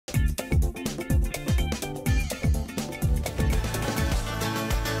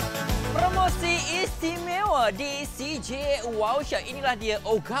Istimewa di CJ Wow Shop. Inilah dia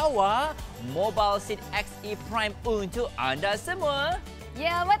Ogawa Mobile Seat XE Prime untuk anda semua.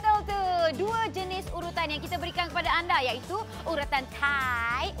 Ya, betul tu. Dua jenis urutan yang kita berikan kepada anda iaitu urutan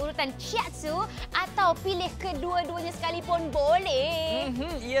Thai, urutan Shiatsu atau pilih kedua-duanya sekalipun boleh.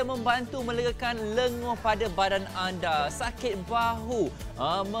 Ia membantu melegakan lenguh pada badan anda, sakit bahu,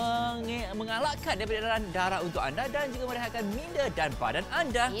 mengalakkan daripada darah untuk anda dan juga merehatkan minda dan badan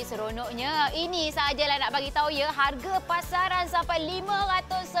anda. Seronoknya. Ini sahajalah nak bagi tahu ya, harga pasaran sampai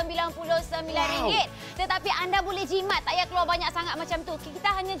RM599. Wow. Tetapi anda boleh jimat, tak payah keluar banyak sangat macam tu.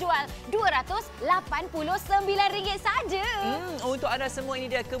 Kita hanya jual RM289 saja. Untuk anda semua, ini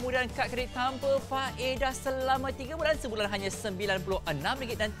dia kemudahan kad kredit tanpa faedah selama 3 bulan. Sebulan hanya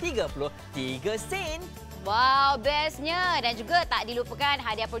RM96.33. Wow, bestnya. Dan juga tak dilupakan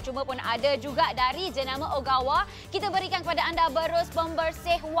hadiah percuma pun ada juga dari jenama Ogawa. Kita berikan kepada anda berus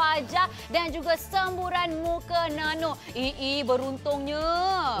pembersih wajah dan juga semburan muka nano. Beruntungnya.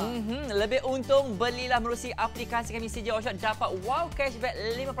 Lebih untung, belilah melalui aplikasi kami CJ Wow Shop, dapat wow cashback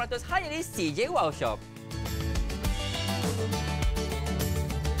 5% hanya di CJ Wow Shop.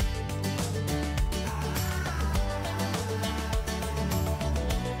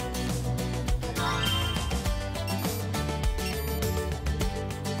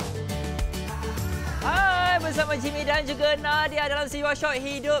 Bersama Jimmy dan juga Nadia dalam CJ Wow Shop,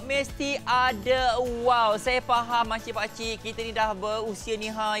 hidup mesti ada wow. Saya faham makcik-pakcik kita ni dah berusia ni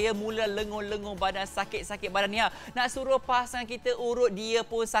ya, mula lenguh-lenguh badan, sakit-sakit badan ni Nak suruh pasangan kita urut, dia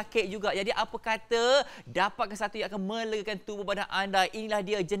pun sakit juga. Jadi apa kata dapatkan satu yang akan melegakan tubuh badan anda. Inilah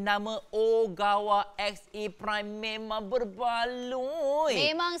dia jenama Ogawa XE Prime, memang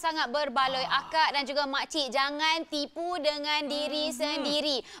berbaloi. Memang sangat berbaloi. Akak dan juga makcik jangan tipu dengan diri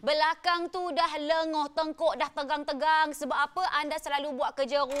sendiri. Belakang tu dah lenguh, tengkuk dah tegang-tegang. Sebab apa? Anda selalu buat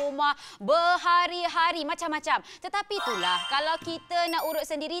kerja rumah berhari-hari macam-macam. Tetapi itulah, kalau kita nak urut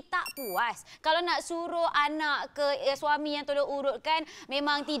sendiri tak puas. Kalau nak suruh anak ke suami yang tolong urutkan,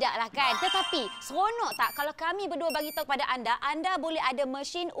 memang tidaklah kan. Tetapi seronok tak kalau kami berdua bagi tahu kepada anda, anda boleh ada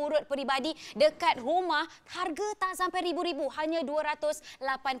mesin urut peribadi dekat rumah. Harga tak sampai ribu-ribu, hanya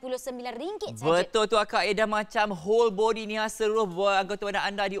RM289 saja. Betul tu akak. Dah macam whole body ni seluruh anggota badan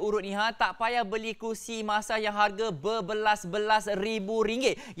anda diurut ni tak payah beli kursi masa yang harga berbelas-belas ribu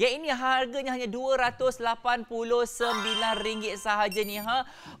ringgit. Yang ini harganya hanya RM289 sahaja ni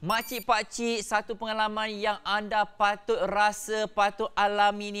Makcik pakcik, satu pengalaman yang anda patut rasa, patut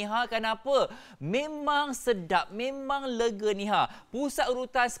alami ni Kenapa? Memang sedap, memang lega ni Pusat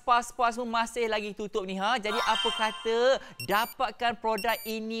urutan spa-spa semua masih lagi tutup ni Jadi apa kata dapatkan produk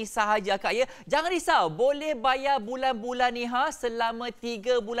ini sahaja kak ya. Jangan risau, boleh bayar bulan-bulan ni selama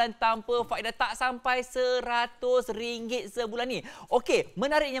 3 bulan tanpa faedah, tak sampai RM100 sebulan ni. Okey,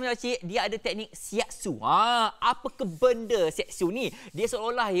 menariknya makcik, dia ada teknik Shiatsu. Apa ke benda Shiatsu ni? Dia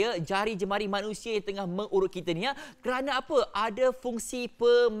seolah ya jari jemari manusia yang tengah mengurut kita ni Kerana apa? Ada fungsi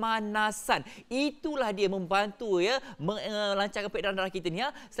pemanasan. Itulah dia membantu ya melancarkan peredaran darah kita ni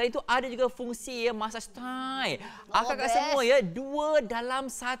Selain itu ada juga fungsi ya massage Thai. Akak-akak semua ya, 2 dalam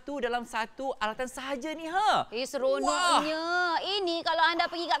 1 alatan sahaja ni Seronoknya. Wah. Ini kalau anda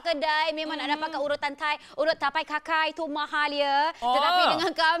pergi kat kedai memang nak dapatkan urutan Thai, urut tapai kakai itu mahal ya. Tetapi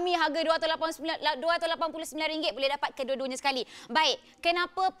dengan kami harga RM289 boleh dapat kedua-duanya sekali. Baik,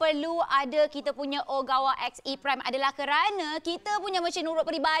 kenapa perlu ada kita punya Ogawa XE Prime adalah kerana kita punya mesin urut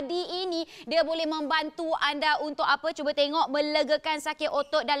peribadi ini dia boleh membantu anda untuk apa? Cuba tengok, melegakan sakit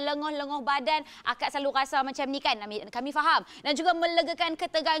otot dan lenguh-lenguh badan. Akak selalu rasa macam ni kan? Kami faham. Dan juga melegakan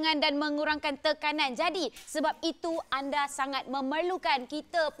ketegangan dan mengurangkan tekanan. Jadi sebab itu anda sangat memerlukan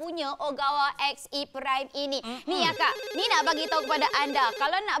kita punya Ogawa XE Prime ini. Ni akak, ni nak bagi tahu kepada anda,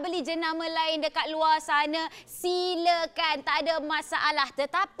 kalau nak beli jenama lain dekat luar sana, silakan, tak ada masalah.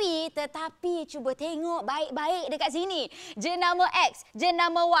 Tetapi cuba tengok baik-baik dekat sini. Jenama X,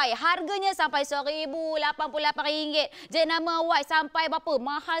 jenama Y, harganya sampai RM1,088. Jenama Y sampai berapa?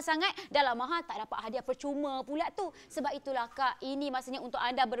 Mahal sangat. Dalam mahal tak dapat hadiah percuma pula tu. Sebab itulah kak, ini masanya untuk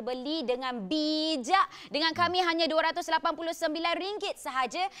anda berbeli dengan bijak. Dengan kami hanya RM289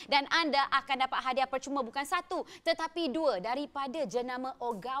 sahaja dan anda akan dapat hadiah percuma bukan 1 tetapi 2 daripada jenama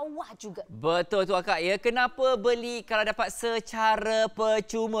Ogawa juga. Betul tu akak ya. Kenapa beli kalau dapat secara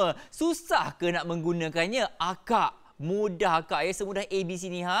percuma? Susah ke nak menggunakannya? Akak mudah Kak ya, semudah ABC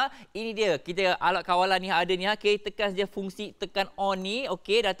ni Ini dia, kita alat kawalan ni ada ni kita tekan saja fungsi tekan on ni,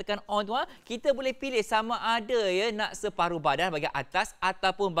 okey, dah tekan on tu kita boleh pilih sama ada ya nak separuh badan bahagian atas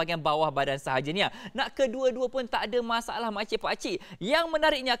ataupun bahagian bawah badan sahaja ni. Nak kedua-dua pun tak ada masalah makcik pakcik. Yang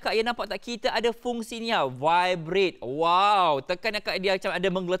menariknya Kak ya, nampak tak kita ada fungsi ni vibrate. Wow, tekan Kak dia macam ada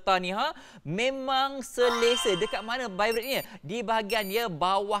menggeletar ni memang selesa. Dekat mana vibrate ni? Di bahagian ya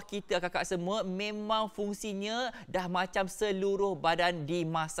bawah kita kakak semua, memang fungsinya dah macam seluruh badan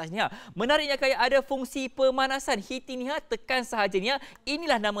dimasajnya. Menariknya Kak ya, ada fungsi pemanasan heating ni tekan sahaja ni.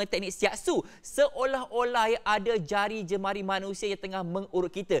 Inilah nama teknik siaksu. Seolah-olah ya ada jari jemari manusia yang tengah mengurut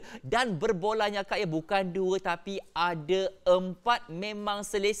kita. Dan berbolanya Kak ya, bukan 2 tapi ada 4. Memang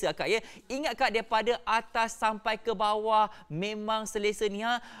selesa Kak ya. Ingat Kak, daripada atas sampai ke bawah memang selesa ni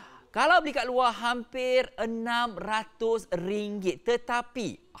Kalau beli kat luar hampir RM600.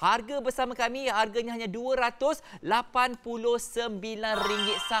 Tetapi harga bersama kami, harganya hanya RM289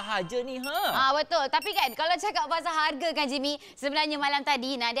 sahaja ni. Betul. Tapi kan kalau cakap pasal harga kan Jimmy, sebenarnya malam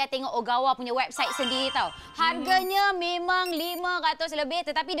tadi Nadia tengok Ogawa punya website sendiri tau. Harganya memang RM500 lebih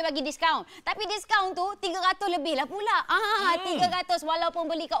tetapi dia bagi diskaun. Tapi diskaun tu RM300 lebih lah pula. RM300 walaupun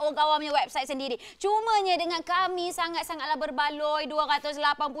beli kat Ogawa punya website sendiri. Cumanya dengan kami sangat-sangatlah berbaloi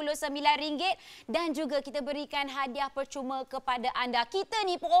RM289 dan juga kita berikan hadiah percuma kepada anda. Kita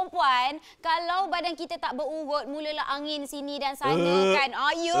ni perempuan, kalau badan kita tak berurut, mulalah angin sini dan sana kan.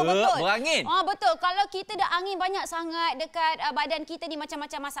 Ya betul. Berangin. Betul. Kalau kita dah angin banyak sangat dekat badan kita ni,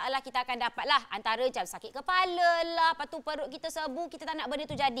 macam-macam masalah kita akan dapat lah. Antara macam sakit kepala lah, lepas tu perut kita serbu, kita tak nak benda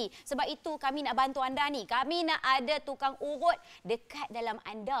tu jadi. Sebab itu kami nak bantu anda ni. Kami nak ada tukang urut dekat dalam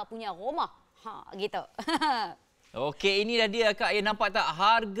anda punya rumah. Gitu. Okey, ini dah dia Kak ya, nampak tak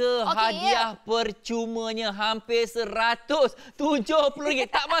harga hadiah percumanya hampir RM170.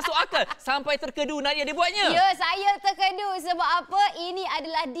 Tak masuk akal. Sampai terkedu Nadia dia buatnya. Ya, saya terkedu sebab apa? Ini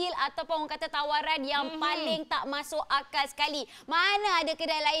adalah deal ataupun orang kata tawaran yang paling tak masuk akal sekali. Mana ada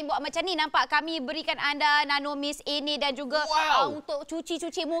kedai lain buat macam ni? Nampak kami berikan anda Nanomist ini dan juga untuk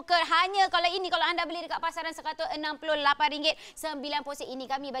cuci-cuci muka. Hanya kalau ini, kalau anda beli dekat pasaran RM168.90 ini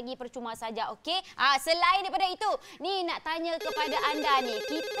kami bagi percuma saja, okey? Selain daripada itu, ni nak tanya kepada anda ni,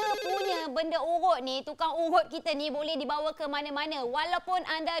 kita punya benda urut ni, tukang urut kita ni boleh dibawa ke mana-mana. Walaupun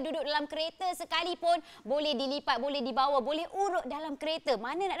anda duduk dalam kereta sekalipun, boleh dilipat, boleh dibawa, boleh urut dalam kereta.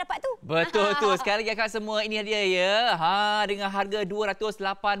 Mana nak dapat tu? Betul tu. Sekali lagi Kak semua, ini dia ya. Dengan harga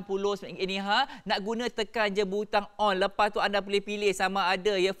RM280 ini nak guna tekan je butang on. Lepas tu anda boleh pilih sama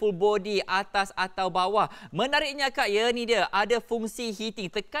ada ya full body, atas atau bawah. Menariknya Kak ya, ni dia ada fungsi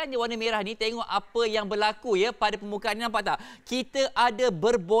heating. Tekan je warna merah ni, tengok apa yang berlaku ya pada permukaan ni, nampak tak? Kita ada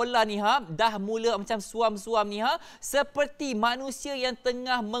berbola ni dah mula macam suam-suam ni seperti manusia yang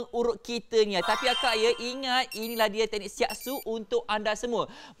tengah mengurut kita ni. Tapi Kak ya, ingat inilah dia teknik siaksu untuk anda semua.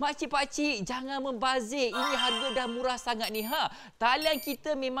 Makcik pakcik jangan membazir. Ini harga dah murah sangat ni Talian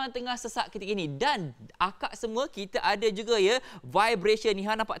kita memang tengah sesak ketika ini. Dan akak semua kita ada juga ya vibration ni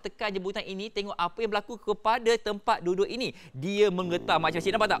nampak, tekan je butang ini, tengok apa yang berlaku kepada tempat duduk ini. Dia menggetar makcik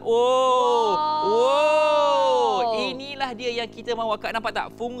pakcik, nampak tak? Inilah dia yang kita mahu Kak, nampak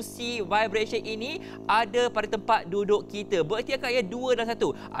tak? Fungsi vibration ini ada pada tempat duduk kita. Berarti Kak ya, 2 dan 1.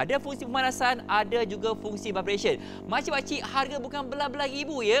 Ada fungsi pemanasan, ada juga fungsi vibration. Makcik pakcik, harga bukan belah-belah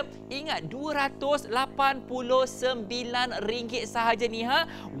ribu ya. Ingat, RM289 sahaja ni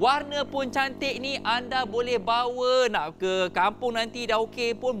Warna pun cantik ni, anda boleh bawa nak ke kampung nanti dah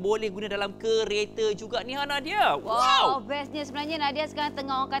okey pun boleh guna dalam kereta juga ni Nadia. Wow, bestnya sebenarnya Nadia sekarang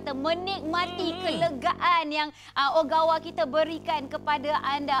tengah orang kata menikmati kelegaan yang Ogawa kita berikan kepada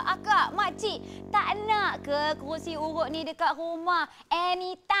anda. Akak, makcik, tak nak ke kerusi urut ni dekat rumah?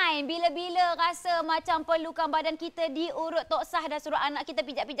 Anytime, bila-bila rasa macam perlukan badan kita diurut, tok sah dah suruh anak kita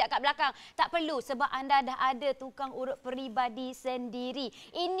pijak-pijak kat belakang. Tak perlu sebab anda dah ada tukang urut peribadi sendiri.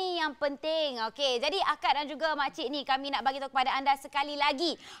 Ini yang penting. Okey, jadi akak dan juga makcik ni, kami nak bagi tahu kepada anda sekali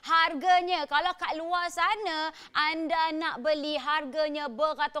lagi. Harganya, kalau kat luar sana anda nak beli, harganya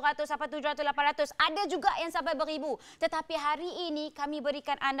beratus-ratus sampai 700-800. Ada juga yang sampai beribu. Tetapi hari ini kami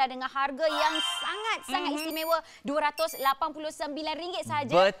berikan anda dengan harga yang sangat-sangat istimewa, RM289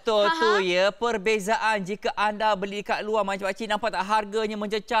 sahaja. Betul tu ya. Perbezaan jika anda beli kat luar, macam pakcik nampak tak, harganya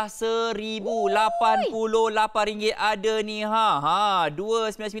mencecah RM1,088 ada ni.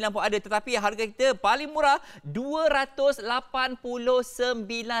 RM299 pun ada, tetapi harga kita paling murah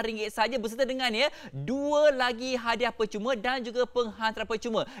RM289 saja, beserta dengan ya 2 lagi hadiah percuma dan juga penghantaran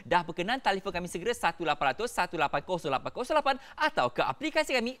percuma. Dah berkenan, telefon kami segera 1800 180808 atau ke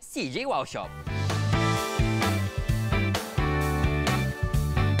aplikasi kami CJ Wow Shop.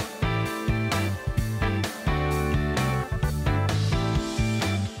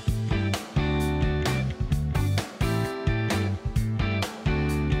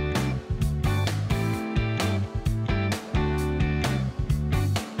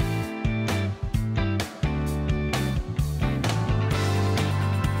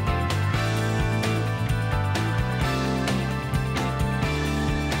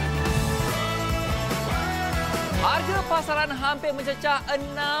 pasaran hampir mencecah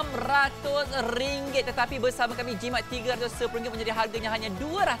RM600. Tetapi bersama kami jimat RM310 menjadi harganya hanya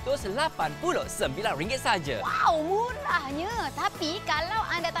RM289 saja. Wow, murahnya. Tapi kalau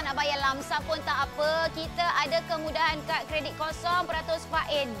anda tak nak bayar lamsam pun tak apa. Kita ada kemudahan kad kredit 0%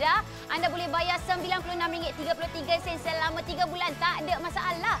 faedah. Anda boleh bayar RM96.33 selama 3 bulan. Tak ada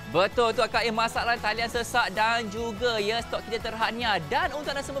masalah. Betul tu Kak, masalah talian sesak dan juga ya stok kita terhadnya. Dan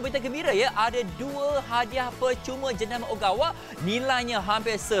untuk anda semua berita gembira ya, ada 2 hadiah percuma jenama Ogawa nilainya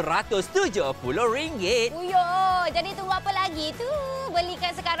hampir RM170. Uyo, jadi tunggu apa lagi tu?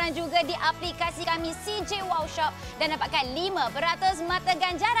 Belikan sekarang juga di aplikasi kami CJ Wow Shop dan dapatkan 5% mata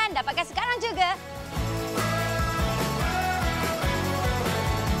ganjaran. Dapatkan sekarang juga.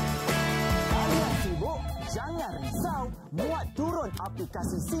 Kalian sibuk? Jangan risau. Muat turun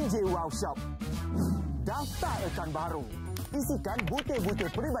aplikasi CJ Wow Shop. Daftar akaun baru. Isikan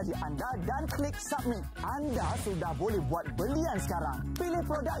butir-butir peribadi anda dan klik submit. Anda sudah boleh buat belian sekarang. Pilih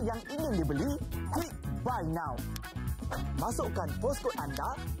produk yang ingin dibeli, klik buy now. Masukkan postcode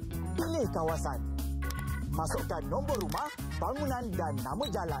anda, pilih kawasan. Masukkan nombor rumah, bangunan dan nama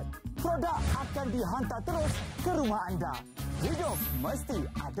jalan. Produk akan dihantar terus ke rumah anda. Hidup mesti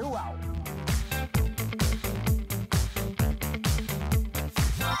ada wow.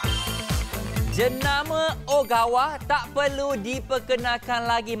 Jenama Ogawa tak perlu diperkenalkan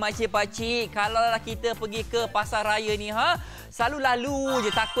lagi makcik-pakcik. Kalau kita pergi ke pasar raya ni selalu lalu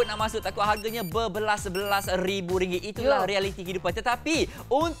je takut nak masuk, takut harganya berbelas-belas ribu ringgit. Itulah realiti kehidupan. Tetapi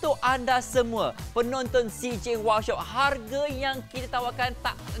untuk anda semua penonton CJ Wow Shop, harga yang kita tawarkan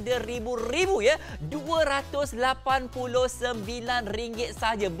tak ada ribu-ribu ya, RM289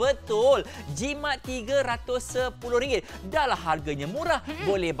 saja. Betul, jimat RM310. Dahlah harganya murah,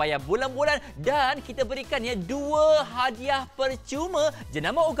 boleh bayar bulan-bulan. Dan kita berikan ya 2 hadiah percuma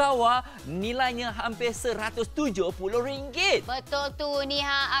jenama Ogawa nilainya hampir RM170. Betul tu ni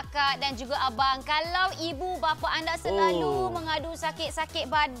akak dan juga abang. Kalau ibu bapa anda selalu mengadu sakit-sakit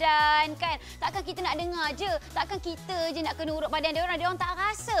badan kan, takkan kita nak dengar je, takkan kita je nak kena urut badan dia orang tak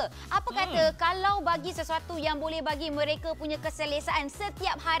rasa. Apa kata kalau bagi sesuatu yang boleh bagi mereka punya keselesaan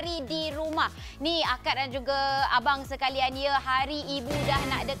setiap hari di rumah. Ni akak dan juga abang sekalian ya, hari ibu dah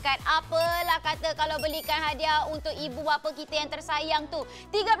nak dekat. Apalah kata kalau belikan hadiah untuk ibu bapa kita yang tersayang tu.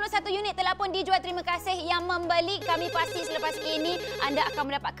 31 unit telah pun dijual. Terima kasih yang membeli. Kami pasti selepas ini anda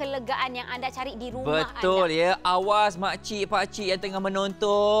akan mendapat kelegaan yang anda cari di rumah anda. Betul ya. Awas makcik pakcik yang tengah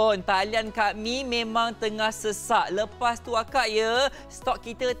menonton. Talian kami memang tengah sesak. Lepas tu akak ya, stok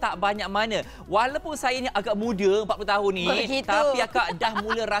kita tak banyak mana. Walaupun saya ni agak muda, 40 tahun ni. Begitu. Tapi akak dah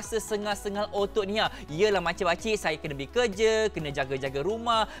mula rasa sengal-sengal otot ni. Yalah makcik-pakcik, saya kena pergi kerja, kena jaga-jaga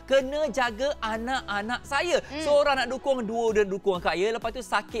rumah, kena jaga anak-anak saya. Seorang nak dukung, 2 dia dukung akak ya. Lepas tu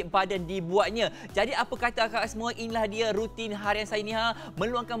sakit badan dibuatnya. Jadi apa kata akak semua, inilah dia rutin harian saya ni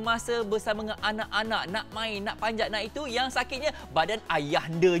meluangkan masa bersama dengan anak-anak, nak main, nak panjat, nak itu. Yang sakitnya badan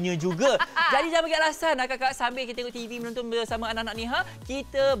ayahandanya juga. Jadi jangan bagi alasan kakak sambil kita tengok TV menonton bersama anak-anak ni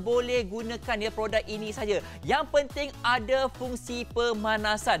kita boleh gunakan ya produk ini saja. Yang penting ada fungsi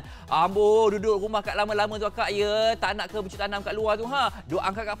pemanasan. Ambo duduk rumah kat lama-lama tu akak ya, tak nak ke bercucuk tanam kat luar tu duk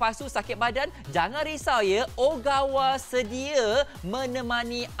angkat kat pasu, sakit badan. Jangan risau ya, Ogawa sedia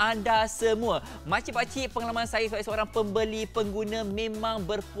menemani anda semua. Makcik-pakcik, pengalaman saya sebagai seorang pembeli pengguna memang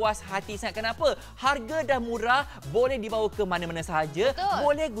berpuas hati sangat. Kenapa? Harga dah murah, boleh dibawa ke mana-mana sahaja,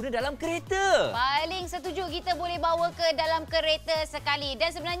 boleh guna dalam kereta. Paling setuju, kita boleh bawa ke dalam kereta sekali.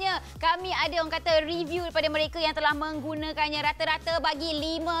 Dan sebenarnya kami ada orang kata review daripada mereka yang telah menggunakannya, rata-rata bagi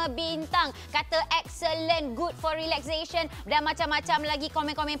 5 bintang. Kata excellent, good for relaxation dan macam-macam lagi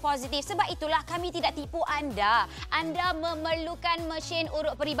komen-komen positif. Sebab itulah kami tidak tipu anda. Anda memerlukan mesin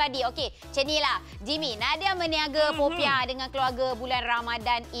urut peribadi. Okey, macam inilah Jimmy, Nadia meniaga popiah dengan keluarga bulan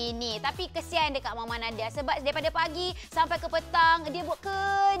Ramadan ini. Tapi kesian dekat Mama Nadia sebab daripada pagi sampai ke petang dia buat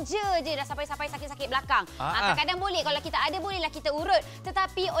kerja je dah sampai sakit-sakit belakang. Kadang-kadang boleh kalau kita ada, bolehlah kita urut.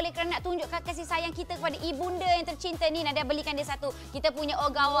 Tetapi oleh kerana nak tunjukkan kasih sayang kita kepada ibunda yang tercinta ni, Nadia belikan dia satu. Kita punya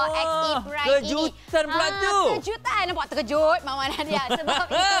Ogawa XE Prime ini. Kejutan pula tu. Kejutan. Nampak terkejut Mama Nadia. Sebab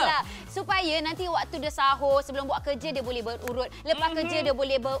itulah supaya nanti waktu dia sahur, sebelum buat kerja dia boleh berurut. Lepas kerja dia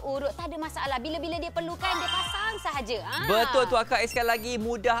boleh berurut. Tak ada masalah. Bila-bila dia perlukan, dia pasang sahaja. Betul tu akak. Sekali lagi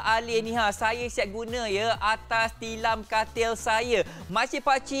mudah alih ni saya siap guna ya atas tilam katil saya.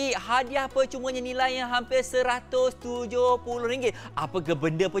 Makcik-pakcik, hadiah percumanya nilainya hampir RM170. Apa ke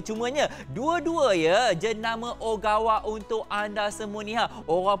benda percumanya? Dua-dua ya jenama Ogawa untuk anda semua ni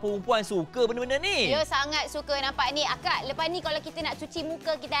Orang perempuan suka benda-benda ni. Ya, sangat suka. Nampak ni akak, lepas ni kalau kita nak cuci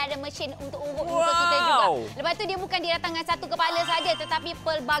muka, kita ada mesin untuk urut muka kita juga. Lepas tu dia bukan dia datang dengan satu kepala saja, tetapi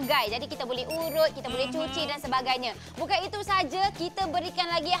pelbagai. Jadi kita boleh urut, kita boleh cuci dan sebagainya. sebagainya. Bukan itu saja, kita berikan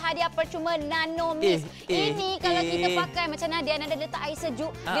lagi hadiah percuma Nano Mist. Ini kalau kita pakai macam Nadia letak air sejuk,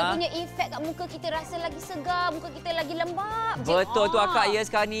 dia punya efek kat muka kita rasa lagi segar, muka kita lagi lembap. Betul tu akak ya,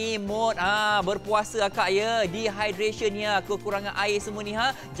 sekarang ni mood berpuasa akak ya, dehydration ya, kekurangan air semua ni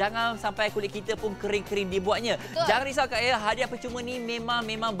jangan sampai kulit kita pun kering-kering dibuatnya. Betul. Jangan risau akak ya, hadiah percuma ni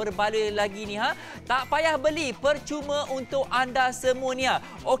memang berbaloi lagi ni tak payah beli, percuma untuk anda semua ni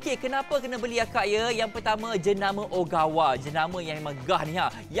Okey, kenapa kena beli akak ya? Yang pertama, jenama Ogawa, jenama yang megah ni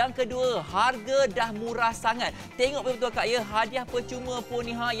Yang kedua, harga dah murah sangat. Tengok betul akak ya, hadiah percuma pun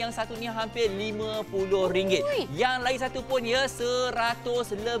ni yang satu ni hampir RM50. Yang lain satu pun ya 100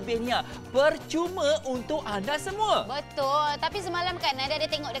 lebih ni percuma untuk anda semua. Betul. Tapi semalam kan ada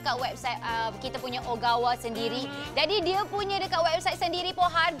tengok dekat website kita punya Ogawa sendiri. Jadi dia punya dekat website sendiri pun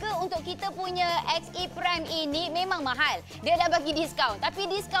harga untuk kita punya XE Prime ini memang mahal. Dia dah bagi diskaun. Tapi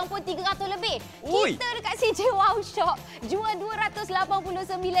diskaun pun RM300 lebih. Kita dekat CJ Wow Shop jual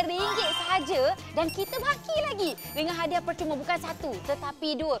RM289 sahaja dan kita baki lagi dengan hadiah percuma bukan satu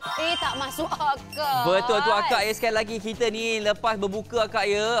tetapi dua. Tak masuk akal. Betul tu akak ya, sekali lagi kita ni lepas berbuka akak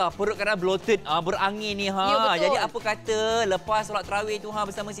ya, perut kadang bloated, berangin ni Ya, Jadi apa kata lepas solat tarawih tu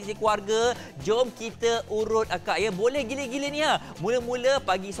bersama sisi keluarga, jom kita urut akak ya. Boleh gila-gila ni Mula-mula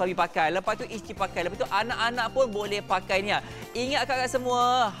pagi suami pakai, lepas tu isteri pakai, lepas tu anak-anak pun boleh pakai ni Ingat akak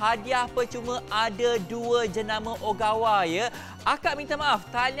semua, hadiah percuma ada 2 jenama Ogawa ya. Akak minta maaf,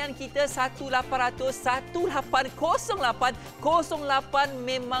 talian kita 18080808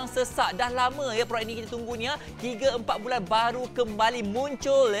 memang sesak. Dah lama ya produk ini kita tunggu ni 3-4 bulan baru kembali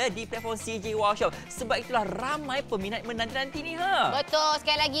muncul ya di platform CJ Wow Shop. Sebab itulah ramai peminat menanti-nanti ni Betul,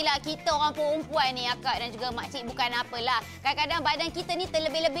 sekali lagi lah kita orang perempuan ni akak dan juga makcik bukan apalah. Kadang-kadang badan kita ni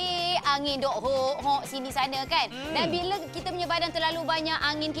terlebih-lebih angin dok hok sini sana kan. Dan bila kita punya badan terlalu banyak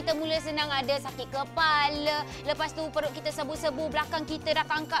angin, kita mula senang ada sakit kepala. Lepas tu perut kita sebu-sebu, belakang kita dah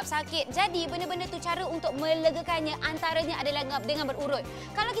tangkap sakit. Jadi benda-benda tu cara untuk melegakannya antaranya adalah dengan berurut.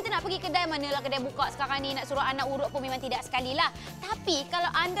 Kalau kita nak pergi kedai, manalah kedai buka sekarang ni, nak suruh anak urut pun memang tidak sekali lah. Tapi kalau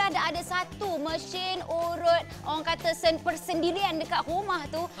anda dah ada satu mesin urut, orang kata persendirian dekat rumah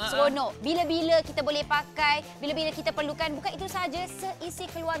tu, seronok. Bila-bila kita boleh pakai, bila-bila kita perlukan. Bukan itu saja, seisi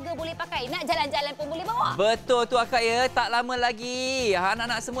keluarga boleh pakai. Nak jalan-jalan pun boleh bawa. Betul tu akak ya, tak lama lagi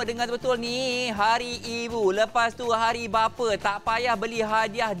anak-anak semua dengar betul ni, hari ibu, lepas tu hari bapa. Tak payah beli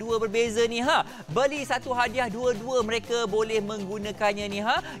hadiah 2 berbeza ni Beli satu hadiah, dua-dua mereka boleh menggunakannya ni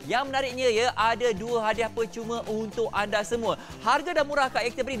Yang menariknya ya, ada 2 hadiah percuma untuk anda semua. Harga dah murah kak,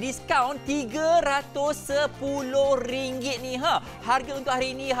 kita beri diskaun RM310 ni Harga untuk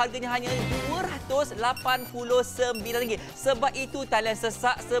hari ini harganya hanya RM289. Sebab itu talian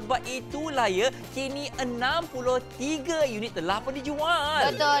sesak, sebab itulah ya kini 63 unit telah pun dijual.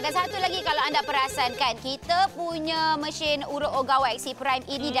 Betul. Dan satu lagi kalau anda perasan kan, kita punya mesin urut Ogawa XE Prime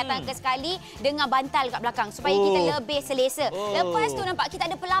ini datang ke sekali dengan bantal kat belakang supaya kita lebih selesa. Lepas tu nampak kita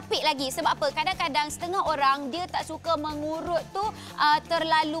ada pelapik lagi. Sebab apa? Kadang-kadang setengah orang dia tak suka mengurut tu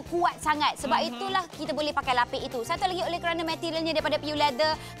terlalu kuat sangat. Sebab itulah kita boleh pakai lapik itu. Satu lagi oleh kerana materialnya daripada pure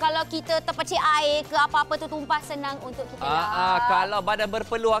leather, kalau kita terpercik air ke apa-apa tu tumpah, senang untuk kita lap. Kalau badan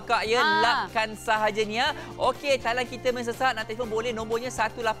berpeluh akak ya, lapkan sahajanya. Okey, talian kita mensesak, nak telefon boleh, nombornya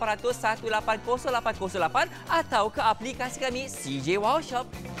 1800 180808 atau ke aplikasi kami CJ Wow Shop.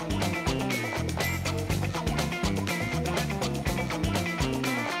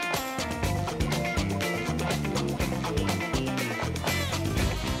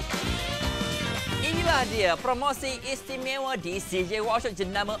 Inilah dia promosi istimewa di CJ Wow Shop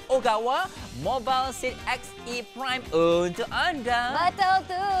jenama Ogawa Mobile Seat XE Prime untuk anda. Betul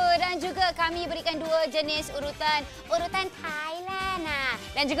tu. Dan juga kami berikan 2 jenis urutan. Urutan Thailand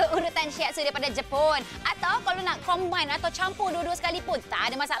dan juga urutan shiatsu daripada Jepun. Atau kalau nak combine atau campur dua-dua sekali pun tak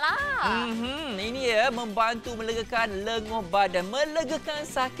ada masalah. Ini ya, membantu melegakan lenguh badan, melegakan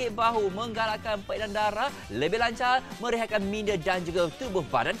sakit bahu, menggalakkan peredaran darah, lebih lancar, merehatkan minda dan juga tubuh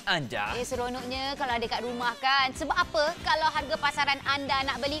badan anda. Seronoknya kalau ada kat rumah kan. Sebab apa? Kalau harga pasaran anda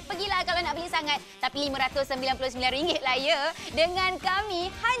nak beli, pergilah kalau nak beli sangat. Tapi RM599 lah ya. Dengan kami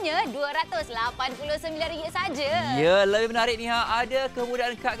hanya RM289 saja. Ya, lebih menarik ni ada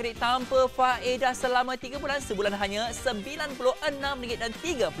kemudahan kad kredit tanpa faedah selama 3 bulan. Sebulan hanya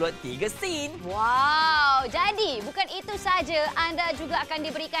RM96.33. Wow, jadi bukan itu saja, anda juga akan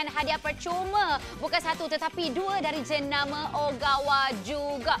diberikan hadiah percuma. Bukan satu tetapi 2 dari jenama Ogawa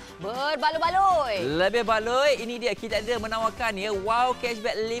juga. Berbaloi-baloi. Lebih baloi, ini dia kita ada menawarkan ya wow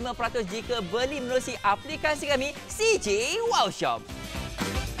cashback 5% jika beli melalui aplikasi kami CJ Wow Shop.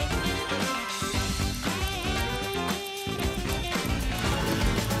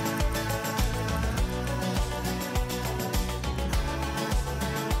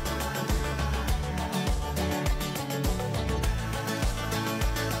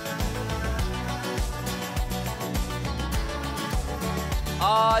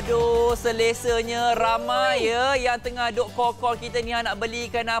 Aduh, selesanya ramai ya yang tengah duk call kita ni nak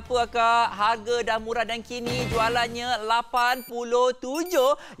belikan apa Kak. Harga dah murah dan kini jualannya 87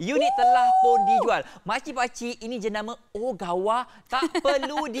 unit telah pun dijual. Makcik-pakcik, ini jenama Ogawa. Tak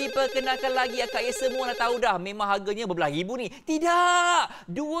perlu diperkenalkan lagi Kak. Ya, semua dah tahu dah. Memang harganya berbelah ribu ni. Tidak,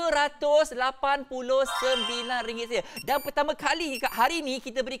 RM289 saja. Dan pertama kali Kak, hari ni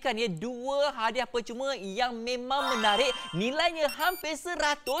kita berikan ya 2 hadiah percuma yang memang menarik. Nilainya hampir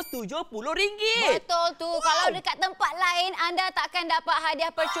RM170. Betul tu. Wow. Kalau dekat tempat lain anda takkan dapat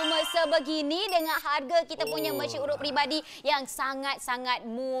hadiah percuma sebegini dengan harga kita punya mesin urut peribadi yang sangat-sangat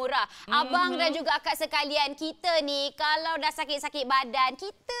murah. Abang dan juga akak sekalian, kita ni kalau dah sakit-sakit badan,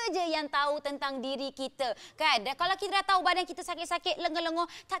 kita je yang tahu tentang diri kita. Kan? Dan kalau kita dah tahu badan kita sakit-sakit, lengur-lengur,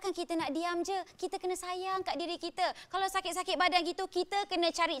 takkan kita nak diam je. Kita kena sayang kat diri kita. Kalau sakit-sakit badan gitu, kita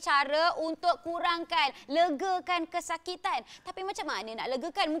kena cari cara untuk kurangkan, legakan kesakitan. Tapi macam mana nak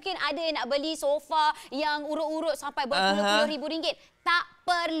legakan? Mungkin ada yang nak beli sofa yang urut-urut sampai berpuluh-puluh ribu ringgit. Tak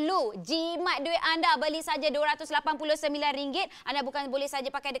perlu. Jimat duit anda, beli saja RM289. Anda bukan boleh saja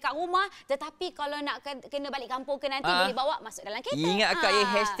pakai dekat rumah, tetapi kalau nak kena balik kampung ke nanti boleh bawa masuk dalam kereta. Ingat Kak ya,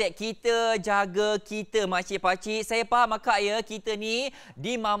 hashtag kita jaga kita makcik-pakcik. Saya faham Kak ya, kita ni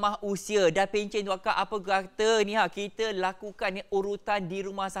di mamah usia dah pencen tu Kak, apa kata ni kita lakukan ni urutan di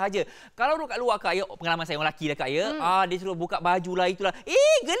rumah sahaja. Kalau kat luar Kak ya, pengalaman saya orang lelaki dah Kak ya, dia suruh buka baju lah itulah.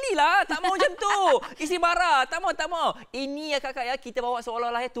 Gelilah, tak mau macam tu. Isteri marah, tak mau. Ini ya Kak ya, kita bawa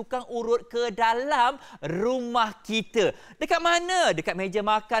seolah-olah tukang urut ke dalam rumah kita. Dekat mana? Dekat meja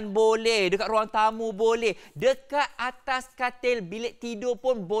makan boleh, dekat ruang tamu boleh, dekat atas katil bilik tidur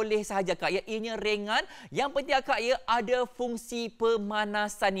pun boleh sahaja Kak ya. Ianya ringan. Yang penting Kak ya, ada fungsi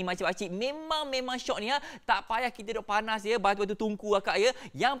pemanasan ni makcik-makcik. Memang syok ni tak payah kita duk panas ya, batu-batu tungku Kak ya.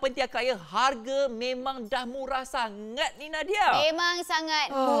 Yang penting Kak ya, harga memang dah murah sangat ni Nadia. Memang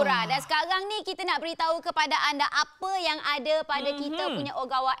sangat murah. Dan sekarang ni kita nak beritahu kepada anda apa yang ada pada kita punya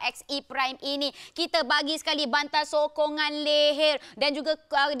Ogawa XE Prime ini. Kita bagi sekali bantal sokongan leher dan juga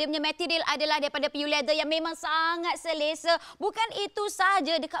dia punya material adalah daripada pure leather yang memang sangat selesa. Bukan itu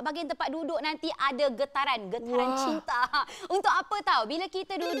sahaja, dekat bahagian tempat duduk nanti ada getaran cinta. Untuk apa tahu? Bila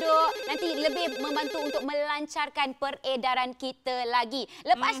kita duduk nanti lebih membantu untuk melancarkan peredaran kita lagi.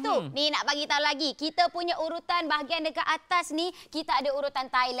 Lepas tu, ni nak bagi tahu lagi, kita punya urutan bahagian dekat atas ni kita ada urutan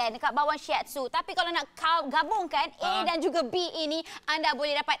Thailand, dekat bawah Shiatsu. Tapi kalau nak gabungkan A dan juga B ini, anda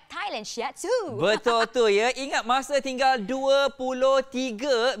boleh dapat Thailand Shiatsu. Betul tu ya. Ingat masa tinggal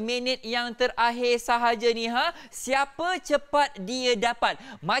 23 minit yang terakhir sahaja ni Siapa cepat dia dapat.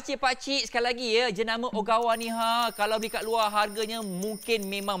 Makcik-pakcik sekali lagi ya, jenama Ogawa ni kalau beli kat luar harganya mungkin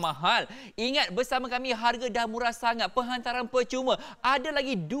memang mahal. Ingat bersama kami harga dah murah sangat. Penghantaran percuma. Ada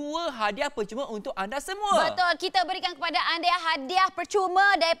lagi 2 hadiah percuma untuk anda semua. Betul. Kita berikan kepada anda hadiah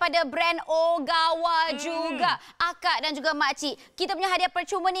percuma daripada brand Ogawa juga. Akak dan juga makcik. Kita punya hadiah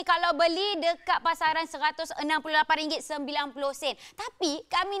percuma ni kalau beli dekat pasaran RM168.90. Tapi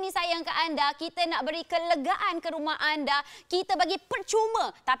kami ni sayang ke anda, kita nak beri kelegaan ke rumah anda. Kita bagi percuma.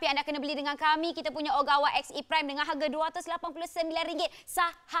 Tapi anda kena beli dengan kami, kita punya Ogawa XE Prime dengan harga RM289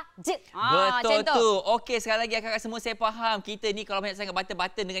 sahaja. Betul tu. Okey, sekali lagi kakak semua saya faham. Kita ni kalau banyak sangat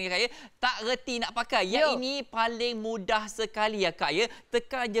button-button dengan kakak ya, tak reti nak pakai. Yang ini paling mudah sekali ya Kak ya.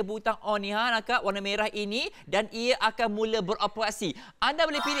 Tekan je butang on ni Kak, warna merah ini dan ia akan mula beroperasi. Anda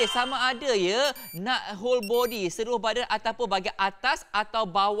boleh pilih sama ada ya nak whole body, seluruh badan ataupun bahagian atas atau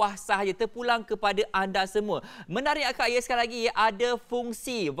bawah sahaja, terpulang kepada anda semua. Menarik Kak ya, sekali lagi ya, ada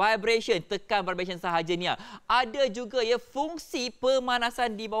fungsi vibration, tekan vibration sahaja ni. Ada juga ya fungsi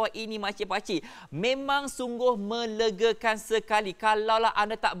pemanasan di bawah ini makcik-pakcik. Memang sungguh melegakan sekali. Kalaulah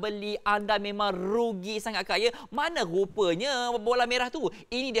anda tak beli, anda memang rugi sangat Kak ya. Mana rupanya bola merah tu.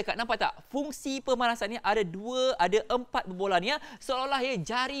 Ini dia Kak, nampak tak? Fungsi pemanasan ni ada 4 bola ni seolah-olah ya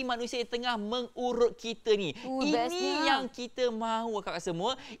jari manusia yang tengah mengurut kita ni. Ini yang kita mahu Kak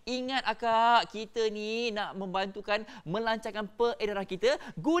semua. Ingat Kak, kita ni nak membantukan melancarkan peredaran kita.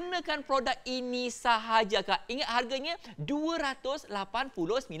 Gunakan produk ini sahaja Kak. Ingat harganya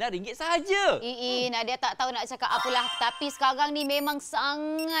RM289 sahaja. Nadia tak tahu nak cakap apalah. Tapi sekarang ni memang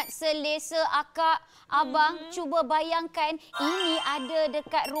sangat selesa akak. Abang, cuba bayangkan ini ada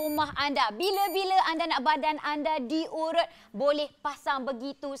dekat rumah anda. Bila-bila anda nak badan anda diurut, boleh pasang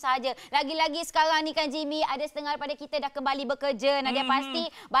begitu saja. Lagi-lagi sekarang ni kan Jimmy, ada setengah daripada kita dah kembali bekerja. Nadia pasti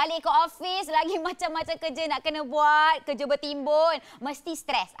balik ke office lagi macam-macam kerja nak kena buat, kerja bertimbun, mesti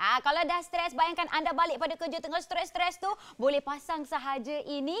stres. Kalau dah stres, bayangkan anda balik pada kerja tengah stres-stres tu, boleh pasang sahaja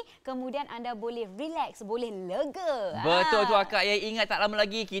ini, kemudian anda boleh relax, boleh lega. Betul tu akak ya. Ingat tak lama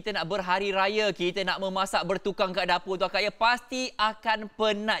lagi kita nak berhari raya, kita nak memasak bertukang kat dapur tu akak ya, pasti akan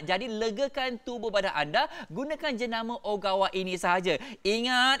penat. Jadi legakan tubuh badan anda, gunakan jenama Ogawa ini sahaja.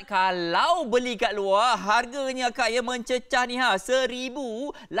 Ingat, kalau beli kat luar, harganya akak ya mencecah ni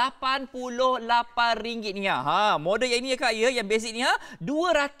RM1,088 ni model yang ini akak ya, yang basic ni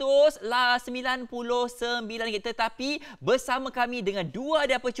RM299. Tetapi bersama kami dengan dua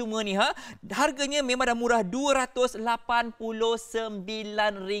hadiah percuma ni harganya memang dah murah,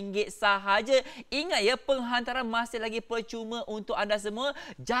 RM289 sahaja. Ingat ya, penghantaran masih lagi percuma untuk anda semua.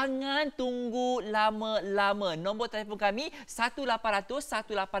 Jangan tunggu lama-lama. Nombor telefon kami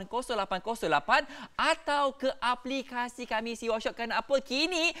 1800-180-808 atau ke aplikasi kami CJ Wow Shop. Kerana apa?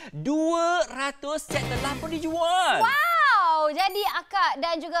 Kini 200 set telah pun dijual. Wow! Jadi akak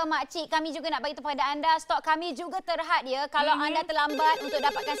dan juga makcik, kami juga nak bagi tahu kepada anda, stok kami juga terhad ya. Kalau anda terlambat untuk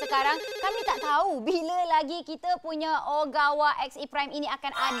dapatkan sekarang, kami tak tahu bila lagi kita punya Ogawa XE Prime ini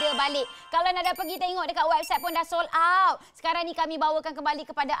akan ada balik. Kalau anda pergi tengok dekat website pun dah sold out. Sekarang ni kami bawakan kembali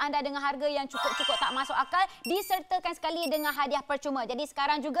kepada anda dengan harga yang cukup-cukup tak masuk akal, disertakan sekali dengan hadiah percuma. Jadi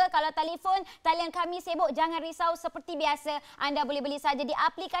sekarang juga kalau telefon talian kami sibuk, jangan risau, seperti biasa anda boleh beli saja di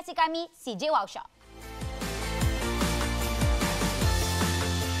aplikasi kami CJ Wow Shop.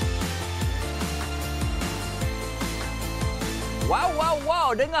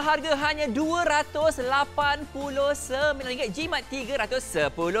 Wow. Dengan harga hanya RM289, jimat RM310.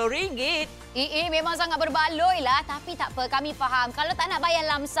 Memang sangat berbaloi lah. Tapi tak apa, kami faham. Kalau tak nak bayar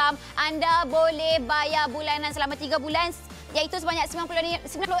lamsam, anda boleh bayar bulanan selama 3 bulan. Iaitu sebanyak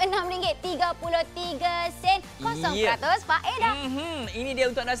RM96.33 0% faedah. Ini dia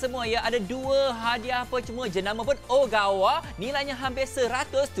untuk anda semua ya. Ada dua hadiah percuma, jenama pun Ogawa. Nilainya hampir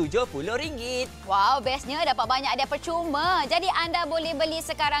RM170. Wow, bestnya dapat banyak hadiah percuma. Jadi anda boleh beli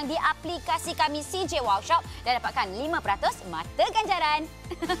sekarang di aplikasi kami CJ Wow Shop dan dapatkan 5% mata ganjaran.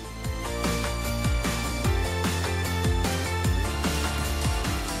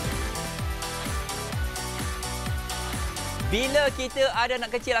 Bila kita ada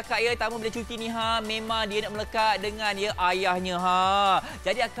anak kecil akak ya, tamu bila cuti ni memang dia nak melekat dengan ya ayahnya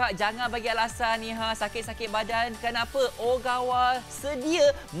Jadi akak jangan bagi alasan ni sakit-sakit badan. Kenapa? Ogawa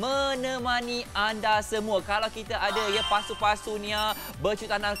sedia menemani anda semua. Kalau kita ada ya pasu-pasu ni bercuti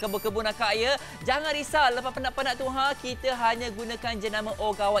tanam kebun-kebun akak ya, jangan risau. Lepas penat-penat tu kita hanya gunakan jenama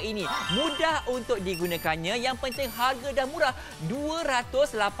Ogawa ini. Mudah untuk digunakannya. Yang penting harga dah murah,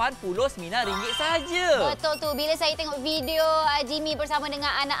 RM289 saja. Betul tu. Bila saya tengok video Jimmy bersama dengan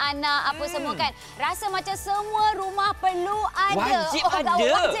anak-anak apa semua kan, rasa macam semua rumah perlu ada.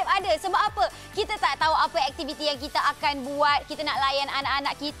 Wajib ada. Sebab apa? Kita tak tahu apa aktiviti yang kita akan buat. Kita nak layan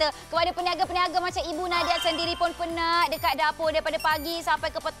anak-anak kita. Kepada peniaga-peniaga macam Ibu Nadia sendiri pun penat dekat dapur daripada pagi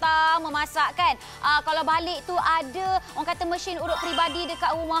sampai ke petang memasak kan. Kalau balik tu ada orang kata mesin urut peribadi dekat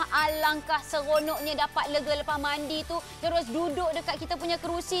rumah, alangkah seronoknya dapat lega lepas mandi tu, terus duduk dekat kita punya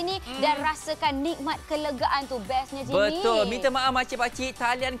kerusi ni dan rasakan nikmat kelegaan tu. Bestnya Jimmy. Betul. Minta maaf makcik-pakcik,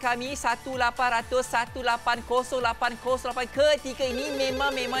 talian kami 1800-180-808 ketika ini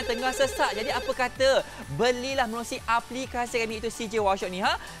memang tengah sesak. Jadi apa kata belilah melalui aplikasi kami itu CJ Wow Shop ni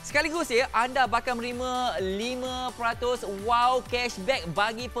Sekaligus ya, anda bakal menerima 5% wow cashback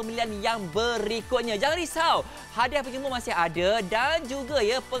bagi pembelian yang berikutnya. Jangan risau, hadiah percuma masih ada dan juga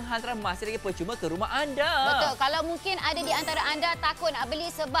ya penghantaran masih lagi percuma ke rumah anda. Betul. Kalau mungkin ada di antara anda takut nak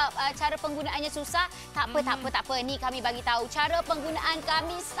beli sebab cara penggunaannya susah, tak apa. Ni kami bagi tahu cara penggunaan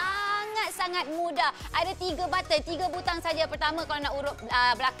kami sangat mudah. Ada 3 button, 3 butang saja. Pertama, kalau nak urut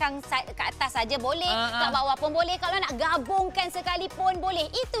belakang ke atas saja boleh, kat bawah pun boleh. Kalau nak gabungkan sekali pun boleh.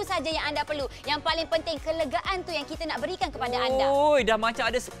 Itu saja yang anda perlu. Yang paling penting kelegaan tu yang kita nak berikan kepada anda. Dah macam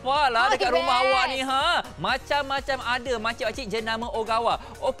ada spa lah dekat rumah awak ni Macam-macam ada makcik-makcik jenama Ogawa.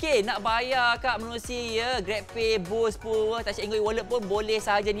 Okey, nak bayar akak menerusi ya GrabPay, Boost, Pura, Touch and Go Wallet pun boleh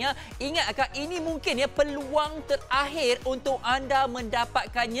sahaja ni Ingat akak, ini mungkin ya peluang terakhir untuk anda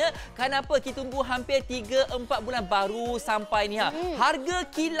mendapatkannya. Kenapa? Kita tunggu hampir 3-4 bulan baru sampai ni Harga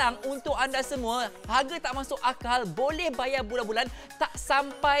kilang untuk anda semua. Harga tak masuk akal, boleh bayar bulan-bulan tak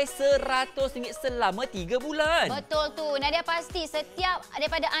sampai RM100 selama 3 bulan. Betul tu. Nadia pasti setiap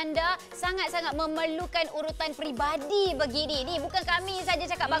daripada anda sangat-sangat memerlukan urutan peribadi begini. Ni bukan kami saja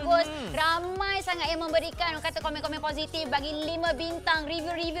cakap bagus. Ramai sangat yang memberikan kata komen-komen positif, bagi 5 bintang,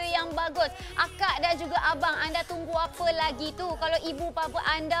 review-review yang bagus. Akak dan juga abang, anda tunggu apa lagi tu? Kalau ibu bapa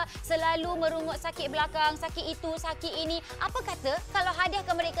anda selalu merungut sakit belakang, sakit itu, sakit ini, apa kata kalau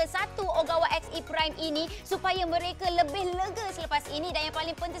hadiahkan mereka satu Ogawa XE Prime ini supaya mereka lebih lega selepas ini, dan yang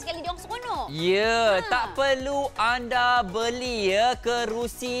paling penting sekali diorang seronok. Ya, tak perlu anda beli ya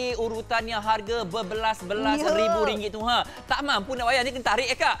kerusi urutan yang harga berbelas-belas ribu ringgit tu ha. Tak mampu nak bayar ni kena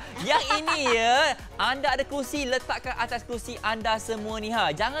tarik Kak. Yang ini ya, anda ada kerusi, letakkan atas kerusi anda semua ni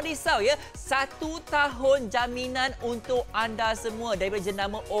ha. Jangan risau ya. 1 tahun jaminan untuk anda semua daripada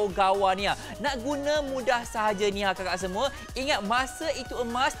jenama Ogawa ni ha. Nak guna mudah sahaja ni ha kakak semua. Ingat masa itu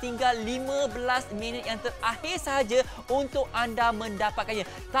emas, tinggal 15 minit yang terakhir sahaja untuk anda mendapatkannya.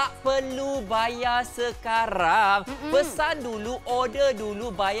 Tak perlu bayar sekarang. Pesan dulu, order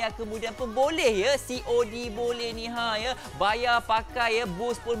dulu, bayar kemudian pun boleh ya. COD boleh ni ha ya. Bayar pakai ya,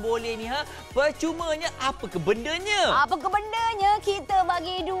 boost pun boleh ni ha. Percumanya apa ke bendanya? Apa ke bendanya? Kita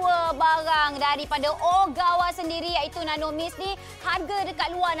bagi 2 barang daripada Ogawa sendiri, iaitu Nano Mist ni. Harga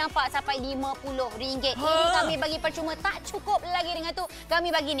dekat luar nampak sampai RM50. Ini kami bagi percuma. Tak cukup lagi dengan tu,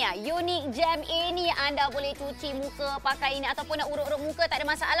 kami bagi ni Unique Gem ini. Anda boleh cuci muka pakai ini ataupun nak urut-urut muka, tak ada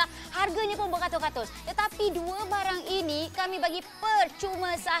masalah. Harganya pun beratus-ratus. Tetapi 2 barang ini kami bagi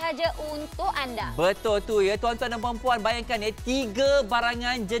percuma sahaja untuk anda. Betul tu ya tuan-tuan dan puan-puan. Bayangkan ya, 3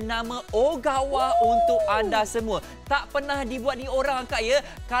 barangan jenama Ogawa untuk anda semua. Tak pernah dibuat di orang Kak ya.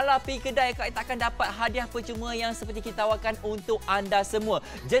 Kalau pergi kedai Kak takkan dapat hadiah percuma yang seperti kita tawarkan untuk anda semua.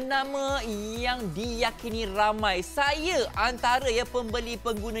 Jenama yang diyakini ramai. Saya antara ya pembeli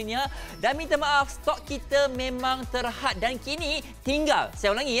penggunanya, dan minta maaf, stok kita memang terhad dan kini tinggal,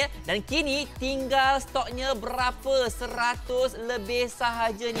 saya ulangi ya, dan kini tinggal stoknya berapa? 100 lebih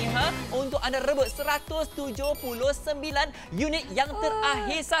sahaja ni ha, untuk anda rebut 179 unit yang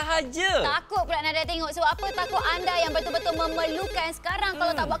terakhir sahaja. Takut pula Nada tengok. Sebab apa? Takut anda yang betul-betul memerlukan sekarang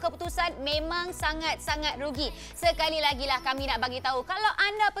kalau tak buat keputusan memang sangat-sangat rugi. Sekali lagi lah kami nak bagi tahu, kalau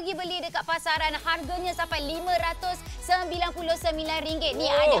anda pergi beli dekat pasaran harganya sampai RM599. Ni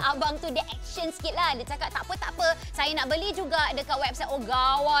ada abang tu dia action sikit lah. Dia cakap tak apa, saya nak beli juga dekat website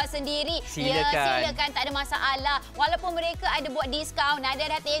Ogawa sendiri. Silakan. Ya, silakan, tak ada masalah. Walaupun mereka ada buat diskaun, Nada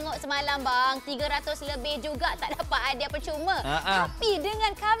dah tengok semalam bang, 300 lebih juga tak dapat hadiah percuma. Tapi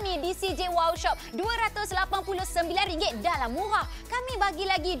dengan kami di CJ Wow Shop, RM289 dalam murah. Kami bagi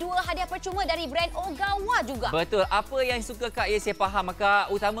lagi 2 hadiah percuma dari brand Ogawa juga. Betul. Apa yang suka Kak ya, saya faham Kak.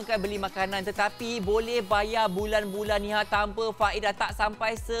 Utamakan beli makanan, tetapi boleh bayar bulan-bulan ni ha, tanpa faedah, tak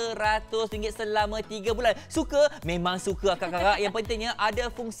sampai RM100 selama 3 bulan. Suka? Memang suka kakak-kakak. Yang pentingnya ada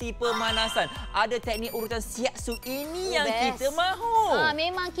fungsi pemanasan. Ada teknik urutan shiatsu. Ini yang kita mahu.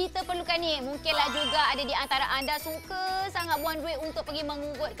 Memang kita perlukan ni. Mungkinlah juga ada di antara anda suka sangat buang duit untuk pergi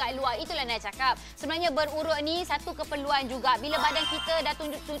mengurut kat luar. Itulah nak cakap. Sebenarnya berurut ni satu keperluan juga. Bila badan kita dah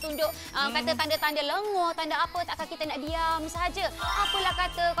tunjuk kata tanda-tanda lenguh, tanda apa, takkan kita nak diam saja. Apalah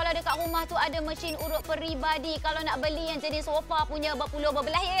kata kalau dekat rumah tu ada mesin urut peribadi. Kalau nak beli yang jenis sofa punya berpuluh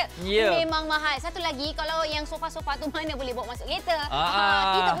berbelah ya, memang mahal. Satu lagi, kalau yang sofa-sofa tu mana boleh bawa masuk kereta?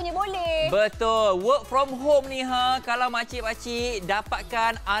 Kita punya boleh. Betul. Work from home ni ha, kalau makcik-makcik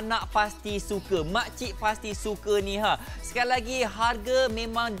dapatkan anak pasti suka. Makcik pasti suka ni ha. Sekali lagi, harga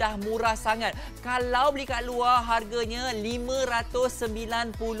memang dah murah sangat. Kalau beli kat luar harganya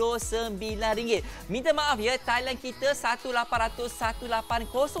RM599. Minta maaf ya, Thailand kita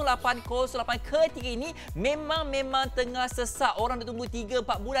 1800-1808-0808 ketika ini memang tengah sesak. Orang dah tunggu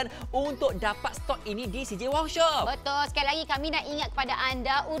 3-4 bulan untuk dapat stok ini di CJ Wow Shop. Betul. Sekali lagi kami nak ingat kepada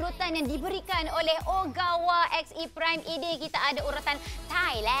anda, urutan yang diberikan oleh Ogawa XE Prime ini, kita ada urutan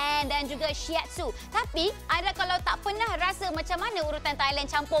Thailand dan juga shiatsu. Tapi ada kalau tak pernah rasa macam mana urutan Thailand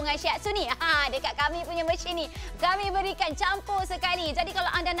campur dengan shiatsu ni, dekat kami punya mesin ni kami berikan campur sekali. Jadi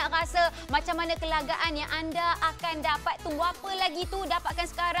kalau anda nak rasa macam mana kelagaan yang anda akan dapat, tunggu apa lagi tu, dapatkan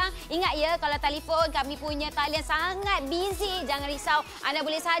sekarang. Ingat ya, kalau telefon kami punya talian sangat busy, jangan risau, anda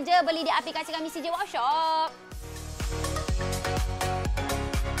boleh saja beli di aplikasi kami CJ Wow Shop.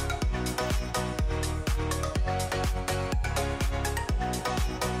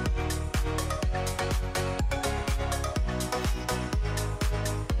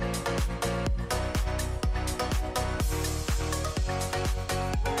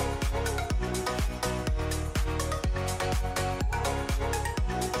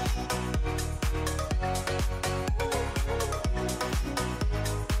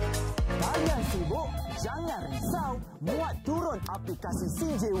 Kalian sibuk? Jangan risau. Muat turun turun aplikasi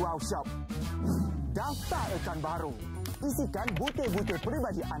CJ Wow Shop. Daftar akaun baru. Isikan butir-butir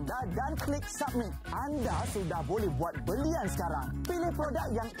peribadi anda dan klik submit. Anda sudah boleh buat belian sekarang. Pilih produk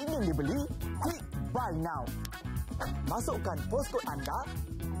yang ingin dibeli, klik buy now. Masukkan postcode anda,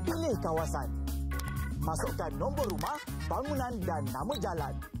 pilih kawasan. Masukkan nombor rumah, bangunan dan nama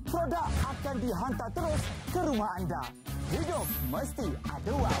jalan. Produk akan dihantar terus ke rumah anda. Hidup mesti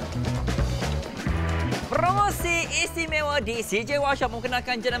ada wow. Promosi istimewa di CJ Workshop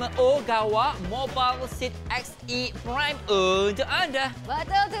memkenalkan jenama Ogawa Mobile Seat XE Prime untuk anda.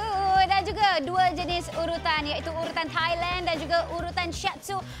 Betul tu. Dan juga dua jenis urutan, iaitu urutan Thailand dan juga urutan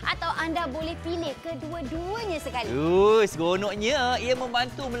Shiatsu, atau anda boleh pilih kedua-duanya sekali. Seronoknya ia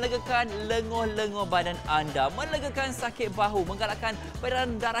membantu melegakan lenguh-lenguh badan anda, melegakan sakit bahu, menggalakkan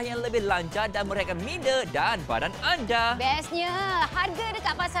peredaran darah yang lebih lancar dan merehatkan minda dan badan anda. Bestnya, harga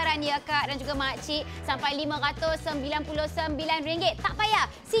dekat pasaran ya Kak dan juga makcik sampai RM599. Tak payah,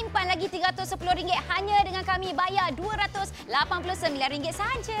 simpan lagi RM310 hanya dengan kami bayar RM289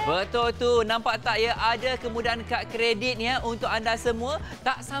 sahaja. Betul tu, nampak tak ya, ada kemudahan kad kredit ni ya untuk anda semua,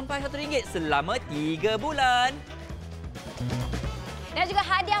 tak sampai RM1 selama 3 bulan. Dan juga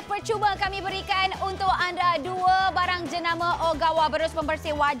hadiah percuma kami berikan untuk anda, 2 barang jenama Ogawa berus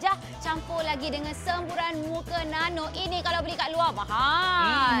pembersih wajah campur lagi dengan semburan muka nano. Ini kalau beli kat luar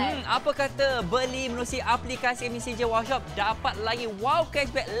mahal. Apa kata beli melalui aplikasi CJ Workshop dapat lagi wow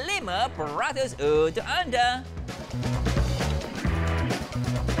cashback 5% untuk anda.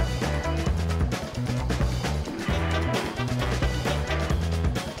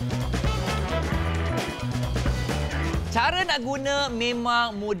 Cara nak guna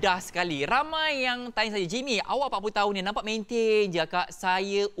memang mudah sekali. Ramai yang tanya saya, Jimmy, awak 40 tahun ni nampak maintain je Kak.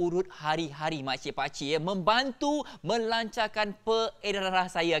 Saya urut hari-hari makcik-pakcik ya, membantu melancarkan peredaran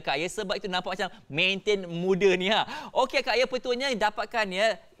darah saya Kak ya. Sebab itu nampak macam maintain muda ni ha. Okey Kak ya, betulnya dapatkan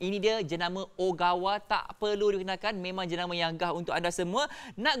ya. Ini dia jenama Ogawa, tak perlu dikenalkan, memang jenama yang gah untuk anda semua.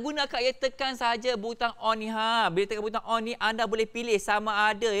 Nak guna Kak ya, tekan saja butang on ni ha. Bila tekan butang on ni, anda boleh pilih sama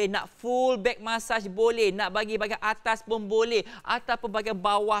ada nak full back massage boleh, nak bagi bahagian atas pun boleh, ataupun bahagian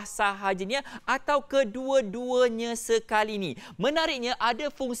bawah sahajanya, atau kedua-duanya sekali ni. Menariknya ada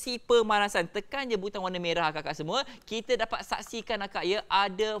fungsi pemanasan. Tekan je butang warna merah kakak semua, kita dapat saksikan Kak ya,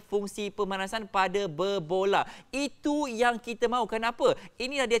 ada fungsi pemanasan pada berbola. Itu yang kita mahu. Kenapa?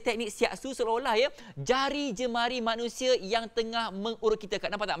 Inilah dia teknik shiatsu, seolah-olah ya jari jemari manusia yang tengah mengurut kita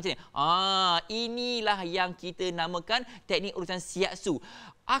Kak. Nampak tak macam ni? Inilah yang kita namakan teknik urutan shiatsu.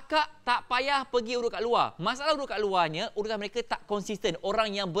 Akak tak payah pergi urut kat luar. Masalah urut kat luarnya, urutan mereka tak konsisten.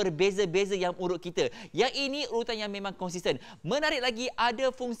 Orang yang berbeza-beza yang urut kita. Yang ini urutan yang memang konsisten. Menarik lagi,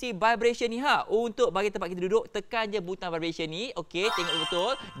 ada fungsi vibration ni ha. Untuk bagi tempat kita duduk, tekan je butang vibration ni. Okey, tengok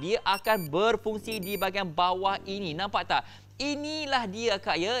betul. Dia akan berfungsi di bahagian bawah ini. Nampak tak? Inilah dia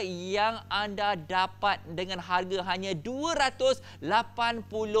Kak ya, yang anda dapat dengan harga hanya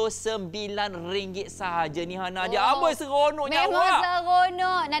RM289 sahaja ni Hana. Dia apa seronoknya memang awak?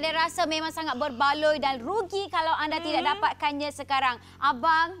 Seronok. Nadia rasa memang sangat berbaloi dan rugi kalau anda tidak dapatkannya sekarang.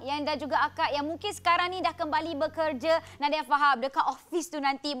 Abang yang dan juga akak yang mungkin sekarang ni dah kembali bekerja, Nadia faham dekat office tu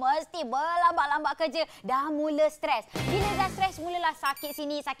nanti mesti berlambat-lambat kerja, dah mula stres. Bila dah stres, mulalah sakit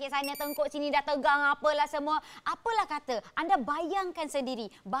sini, sakit sana, tengkuk sini dah tegang apalah semua. Apalah kata, anda bayangkan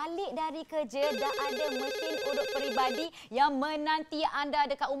sendiri, balik dari kerja dah ada mesin urut peribadi yang menanti anda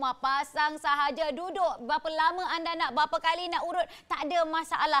dekat rumah. Pasang sahaja, duduk. Berapa lama anda nak, berapa kali nak urut, tak ada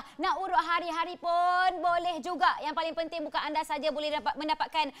masalah. Nak urut hari-hari pun boleh juga. Yang paling penting bukan anda saja boleh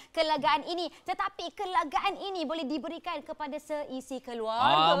mendapatkan kelegaan ini, tetapi kelegaan ini boleh diberikan kepada seisi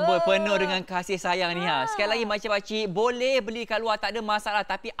keluarga. Penuh dengan kasih sayang ni ha. Sekali lagi makcik-pakcik, boleh beli kat luar tak ada masalah,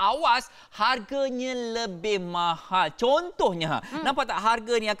 tapi awas harganya lebih mahal. Contohnya, nampak tak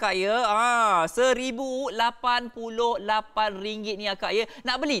harga ni Kak ya? RM1,088 ni Kak ya.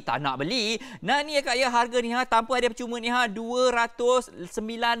 Nak beli? Tak nak beli. Nah ni Kak ya, harga ni ha, tanpa hadiah percuma ni ha,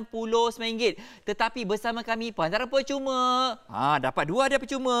 RM299. Tetapi bersama kami pantara percuma, dapat 2 hadiah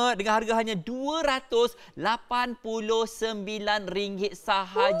percuma dengan harga hanya RM289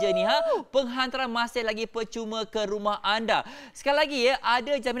 sahaja ni ha. Penghantaran masih lagi percuma ke rumah anda. Sekali lagi ya,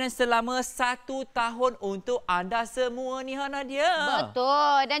 ada jaminan selama 1 tahun untuk anda semua ni ha Nadia.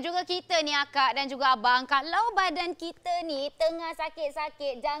 Betul. Dan juga kita ni akak dan juga abang, kalau badan kita ni tengah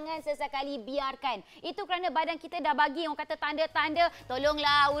sakit-sakit, jangan sesekali biarkan. Itu kerana badan kita dah bagi orang kata tanda-tanda, tolonglah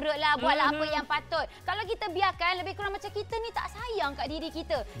tolonglah, urutlah, buatlah apa yang patut. Kalau kita biarkan, lebih kurang macam kita ni tak sayang kat diri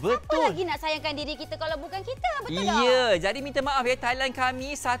kita. Betul. Siapa lagi nak sayangkan diri kita kalau bukan kita? Betul tak? Ya, jadi minta maaf ya, Thailand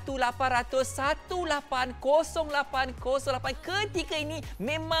kami 1800 1808 ketika ini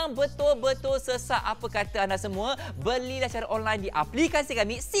memang betul-betul sesak. Apa kata anda semua? Belilah secara online di aplikasi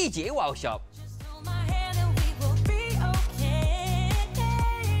kami CJ Wow Shop.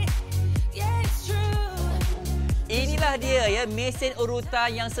 Inilah dia ya, mesin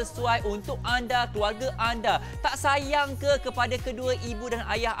urutan yang sesuai untuk anda, keluarga anda. Tak sayang ke kepada kedua ibu dan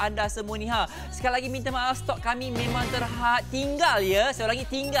ayah anda semua ni ha? Sekali lagi minta maaf, stok kami memang tinggal ya. Saya lagi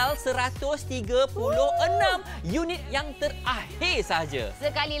tinggal 136 unit yang terakhir saja.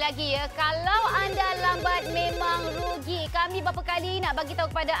 Sekali lagi ya, kalau anda lambat memang rugi. Kami berapa kali nak bagi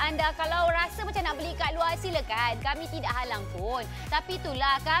tahu kepada anda, kalau rasa macam nak beli kat luar silakan. Kami tidak halang pun. Tapi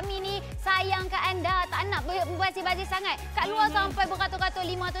itulah, kami ni sayang kat anda, tak nak berbazir-bazir sangat. Kat luar sampai beratus-ratus,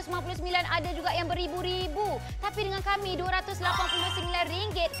 599, ada juga yang beribu-ribu. Tapi dengan kami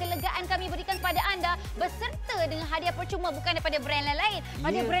RM289, kelegaan kami berikan kepada anda beserta dengan hadiah percuma, bukan daripada brand lain-lain.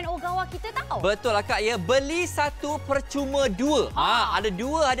 Pada brand Ogawa kita tahu. Betul lah Kak ya, beli satu percuma dua. Ada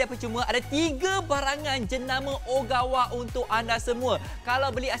dua hadiah percuma, ada 3 barangan jenama Ogawa untuk anda semua. Kalau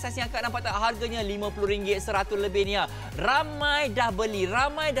beli asasnya Kak nampak tak harganya RM50, 100 lebih ni ha. Ramai dah beli,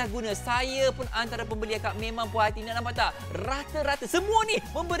 ramai dah guna. Saya pun antara pembeli Kak memang puas hati. Nak nampak tak? Rata-rata semua ni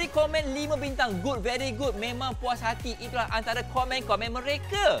memberi komen 5 bintang. Good, very good. Memang puas hati. Itulah antara komen-komen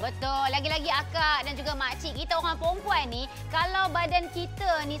mereka. Betul. Lagi-lagi akak dan juga makcik kita orang perempuan ni, kalau badan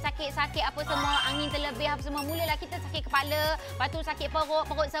kita ni sakit-sakit apa semua, angin terlebih apa semua, mulalah kita sakit kepala, lepas tu sakit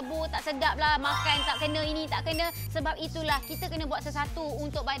perut sebu, tak sedap lah, makan tak kena, ini tak kena. Sebab itulah kita kena buat sesuatu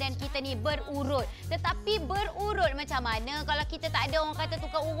untuk badan kita ni berurut. Tetapi berurut macam mana kalau kita tak ada orang kata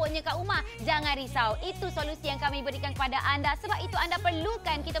tukar urutnya kat rumah? Jangan risau. Itu solusi yang kami berikan kepada anda. Sebab itu anda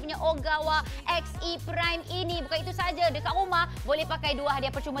perlukan kita punya Ogawa XE Prime ini. Bukan itu saja, dekat rumah boleh pakai 2 hadiah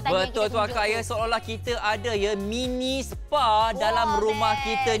percuma tadi. Betul tu Kak ya, seolah-olah kita ada ya mini spa dalam rumah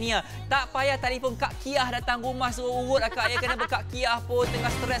kita ni ha. Tak payah telefon Kak Kiah datang rumah suruh urut Kak ya. Kenapa Kak Kiah pun tengah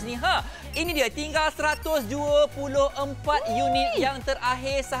stres ni ha. Ini dia, tinggal 124 unit yang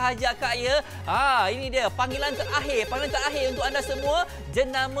terakhir sahaja Kak ya. Ini dia panggilan terakhir untuk anda semua,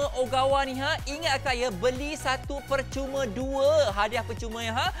 jenama Ogawa ni ha. Ingat Kak ya, beli satu percuma 2 hadiah percuma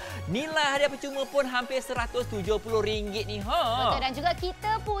ya ha. Nilai hadiah percuma pun hampir RM170 ni ha. Betul, dan juga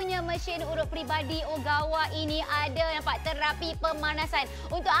kita punya mesin urut peribadi Ogawa ini ada nampak terapi pemanasan.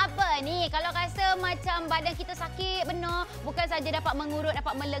 Untuk apa ni? Kalau rasa macam badan kita sakit benar, bukan saja dapat mengurut,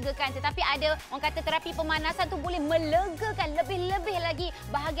 dapat melegakan, tetapi ada orang kata terapi pemanasan tu boleh melegakan lebih-lebih lagi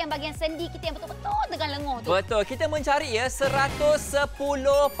bahagian-bahagian sendi kita yang betul-betul tengah lenguh tu. Betul, kita mencari ya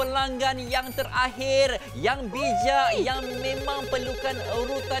 110 pelanggan yang terakhir, yang bijak, yang memang perlukan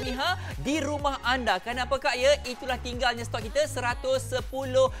urutan ni ha di rumah anda. Kenapa Kak ya? Itulah tinggalnya stok kita 110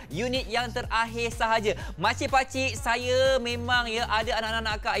 unit yang terakhir sahaja. Makcik-pakcik, saya memang ya ada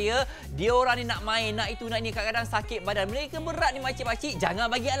anak-anak Kak ya, dia orang ni nak main, nak itu, nak ini, kadang-kadang sakit badan. Mereka berat ni makcik-pakcik, jangan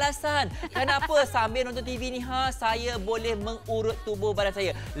bagi alasan. Kenapa? Sambil nonton TV ni ha, saya boleh mengurut tubuh badan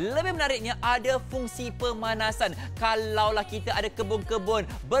saya. Lebih menariknya ada fungsi pemanasan. Kalaulah kita ada kebun-kebun,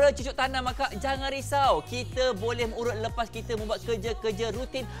 bercucuk tanam, maka jangan risau. Kita boleh mengurut lepas kita membuat kerja-kerja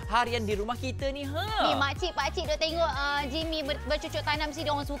rutin harian di rumah kita ni ha. Ni makcik-pakcik dah tengok Jimmy bercucuk tanam mesti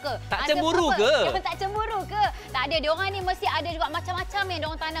dia orang suka. Tak cemburu ke? Tak cemburu ke? Tak ada. Dia orang ni mesti ada juga macam-macam yang dia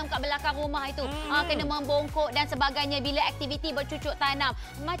orang tanam kat belakang rumah itu. Kena membongkok dan sebagainya bila aktiviti bercucuk tanam.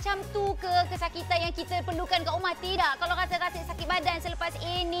 Macam tu ke kesakitan yang kita perlukan kat rumah? Tidak. Kalau rasa-rasa sakit badan selepas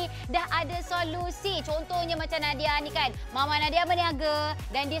ini dah ada solusi. Contohnya macam Nadia ni kan. Mama Nadia berniaga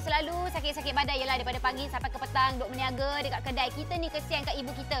dan dia selalu sakit-sakit badan. Yalah, daripada pagi sampai ke petang duduk berniaga dekat kedai. Kita ni kesian kat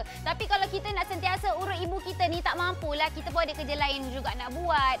ibu kita. Tapi kalau kita nak sentiasa urut ibu kita ni, tak mampulah. Kita pun ada kerja lain juga nak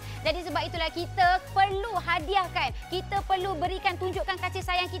buat. Jadi sebab itulah kita perlu hadiahkan. Kita perlu berikan, tunjukkan kasih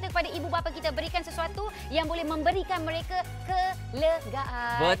sayang kita kepada ibu bapa kita. Berikan sesuatu yang boleh memberikan mereka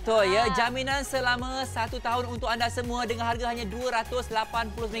kelegaan. Betul ya, jaminan selama 1 tahun untuk anda semua dengan harga hanya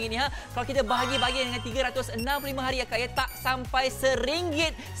RM280 ni ha. Kalau kita bahagi-bagi dengan 365 hari Kak ya, tak sampai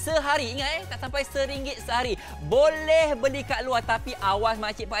RM1 sehari. Ingat tak sampai RM1 sehari. Boleh beli kat luar, tapi awas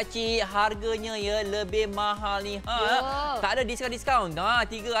makcik-pakcik, harganya ya lebih mahal ni ha. Tak ada diskaun-diskaun. 300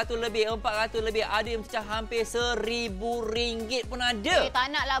 lebih, 400 lebih, ada yang pecah hampir RM1,000 pun ada. Tak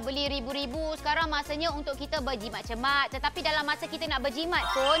naklah beli ribu-ribu. Sekarang masanya untuk kita berjimat-cemat. Tetapi dalam masa kita nak berjimat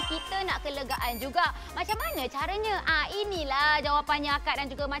pun, kita nak kelegaan juga. Macam mana caranya? Inilah jawapannya akak dan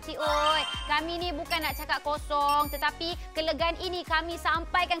juga makcik. Oi, kami ni bukan nak cakap kosong, tetapi kelegaan ini kami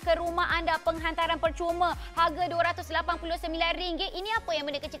sampaikan ke rumah anda. Penghantaran percuma harga RM289. Ini apa yang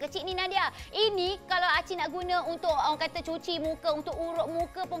benda kecil-kecil ni Nadia? Ini kalau Aci nak guna untuk orang kata cuci muka, untuk urut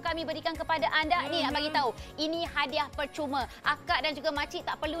muka pun kami berikan kepada anda. Ni nak bagi tahu. Ini hadiah percuma. Akak dan juga makcik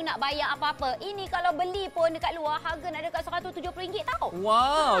tak perlu nak bayar apa-apa. Ini kalau beli pun dekat luar harga nak dekat RM170 tau.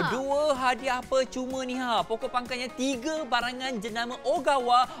 Wow, dua hadiah percuma ni Pokok pangkalnya 3 barangan jenama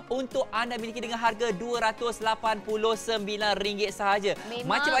Ogawa untuk anda miliki dengan harga RM289 sahaja.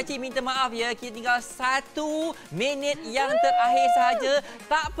 Makcik-makcik minta maaf ya, kita tinggal 1 minit yang terakhir sahaja.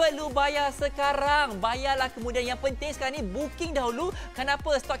 Tak perlu bayar sekarang. Bayarlah kemudian. Yang penting sekarang ni booking dahulu.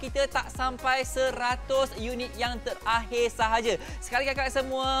 Kenapa? Stok kita tak sampai 100 unit yang terakhir sahaja. Sekali kakak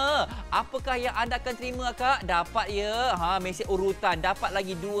semua, apakah yang anda akan terima kak? Dapat ya, mesej urutan. Dapat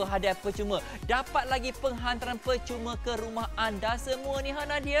lagi 2 hadiah percuma. Dapat lagi penghantaran percuma ke rumah anda semua ni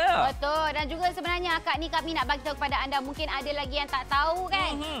Nadia. Betul. Dan juga sebenarnya akak ni kami nak bagi tahu kepada anda, mungkin ada lagi yang tak tahu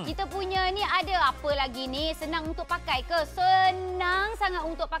kan. Kita punya ni ada apa lagi ni? Senang untuk pakai ke? Senang sangat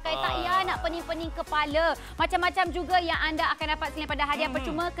untuk pakai. Tak payah nak pening-pening kepala. Macam-macam juga yang anda akan dapat selain pada hadiah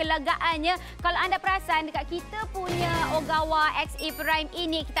percuma. Kelegaannya, kalau anda perasan dekat kita punya Ogawa XE Prime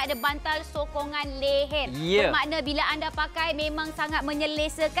ini, kita ada bantal sokongan leher. Bermakna bila anda pakai memang sangat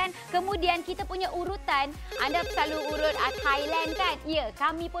menyelesakan. Kemudian kita punya urutan, anda selalu urut Thailand kan? Ya,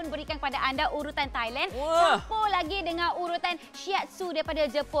 kami pun berikan kepada anda urutan Thailand. Campur lagi dengan urutan shiatsu daripada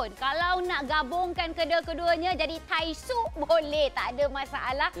Jepun. Kalau nak gabungkan kedua-keduanya jadi Thaisu, boleh. Tak ada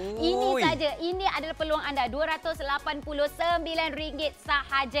masalah. Ini saja. Ini adalah peluang anda. RM289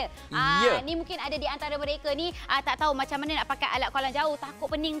 sahaja. Ni mungkin ada di antara mereka ni tak tahu macam mana nak pakai alat kawalan jauh. Takut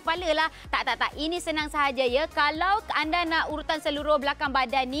pening kepala lah. Tak. Ini senang sahaja ya. Kalau anda nak urutan seluruh belakang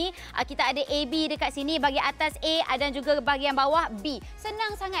badan ni, kita ada AB dekat sini. Bahagian atas A dan juga bahagian bawah B.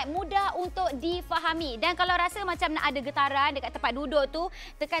 Senang sangat. Mudah untuk difahami. Dan kalau rasa macam nak ada getaran dekat tempat duduk tu,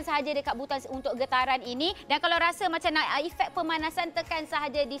 tekan sahaja dekat butang untuk getaran ini. Dan kalau rasa macam nak efek pemanasan, tekan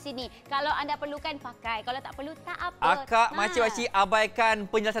sahaja di sini. Kalau anda perlukan, pakai. Kalau tak perlu, tak apa. Akak, makcik-makcik abaikan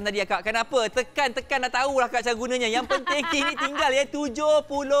penjelasan tadi akak. Kenapa? Tekan dah tahulah akak cara gunanya. Yang penting kini tinggal ya 71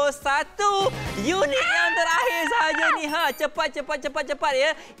 unit yang terakhir sahaja ni. Cepat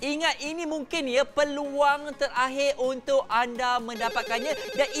ya. Ingat, ini mungkin ya peluang terakhir untuk anda mendapatkannya.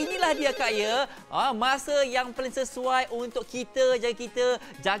 Dan inilah dia kak ya. Masa yang paling sesuai untuk kita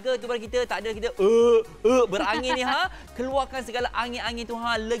jaga tubuh kita. Tak ada kita berangin ni keluarkan segala angin-angin tu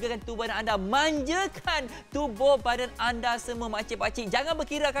legakan tubuh badan anda, manjakan tubuh badan anda semua makcik-pakcik. Jangan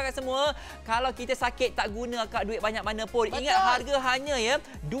berkira kakak semua, kalau kita sakit tak guna akak duit banyak mana pun. Betul. Ingat harga hanya ya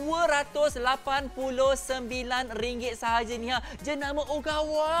RM289 sahaja ni jenama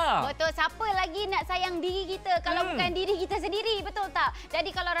Ogawa. Betul. Siapa lagi nak sayang diri kita kalau bukan diri kita sendiri, betul tak?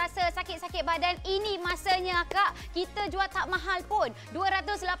 Jadi kalau rasa sakit-sakit badan, ini masanya kak. Kita jual tak mahal pun,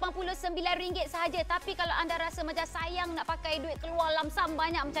 RM289 sahaja. Tapi kalau anda rasa macam sayang nak pakai duit keluar lamsam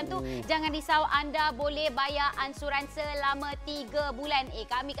banyak macam tu, jangan risau, anda boleh bayar ansuran selama 3 bulan.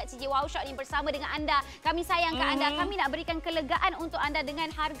 Kami kat CJ Wow Shop ni bersama dengan anda. Kami sayang kat anda. Kami nak berikan kelegaan untuk anda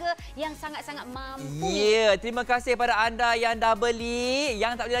dengan harga yang sangat-sangat mampu. Terima kasih pada anda yang dah beli.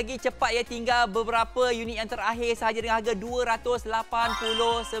 Yang tak beli lagi, cepat ya, tinggal beberapa unit yang terakhir sahaja dengan harga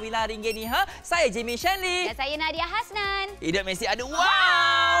RM289 ni. Saya Jamie Shanley. Dan saya Nadia Hasnan. Hidup mesti ada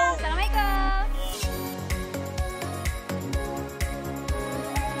wow. Assalamualaikum.